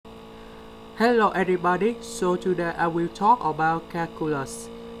Hello everybody, so today I will talk about calculus.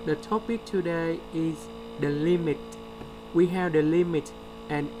 The topic today is the limit. We have the limit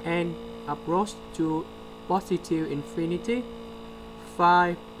and n approach to positive infinity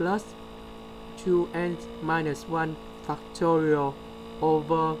 5 plus 2n minus 1 factorial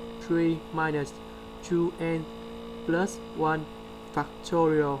over 3 minus 2n plus 1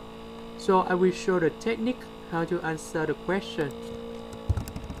 factorial. So I will show the technique how to answer the question.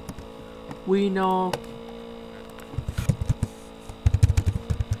 We know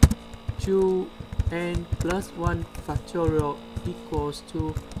 2n plus 1 factorial equals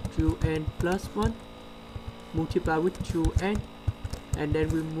to 2n plus 1 multiply with 2n, and then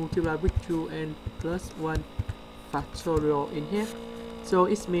we multiply with 2n plus 1 factorial in here. So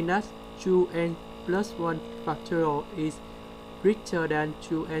it means that 2n plus 1 factorial is greater than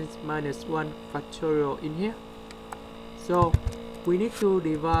 2n minus 1 factorial in here. So we need to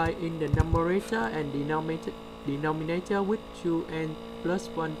divide in the numerator and denominator with 2n plus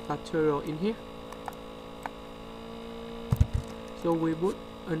 1 factorial in here. So we put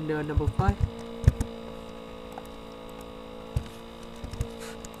under number 5.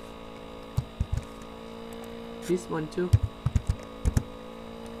 This one too.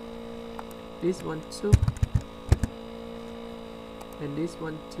 This one too. And this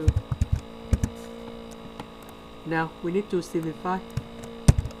one too. Now we need to simplify.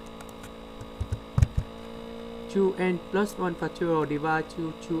 2n plus 1 factorial divided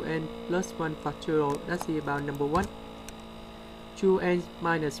to 2n plus 1 factorial, that's about number 1. 2n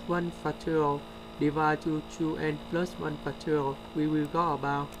minus 1 factorial divided to 2n plus 1 factorial, we will go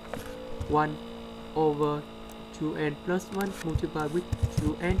about 1 over 2n plus 1 multiplied with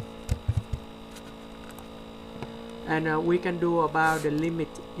 2n. And we can do about the limit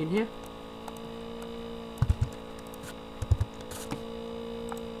in here.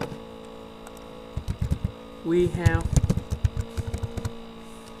 We have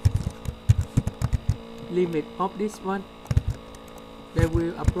limit of this one that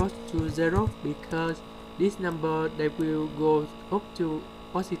will approach to 0 because this number that will go up to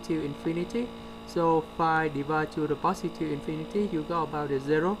positive infinity. So 5 divided to the positive infinity, you go about the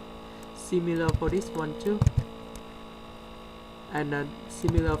 0. Similar for this one too, and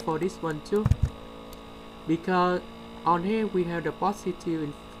similar for this one too, because on here we have the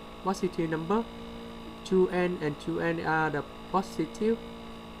positive number. 2n and 2n are the positive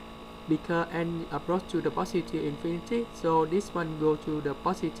because n approach to the positive infinity, so this one go to the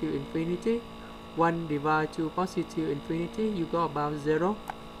positive infinity. 1 divided to positive infinity, you go about 0.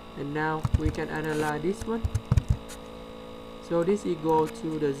 And now we can analyze this one. So this equal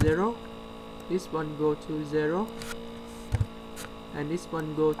to the 0, this one go to 0, and this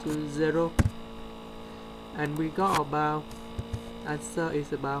one go to 0, and we got about answer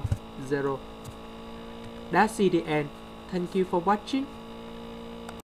is about 0. That's the end. Thank you for watching.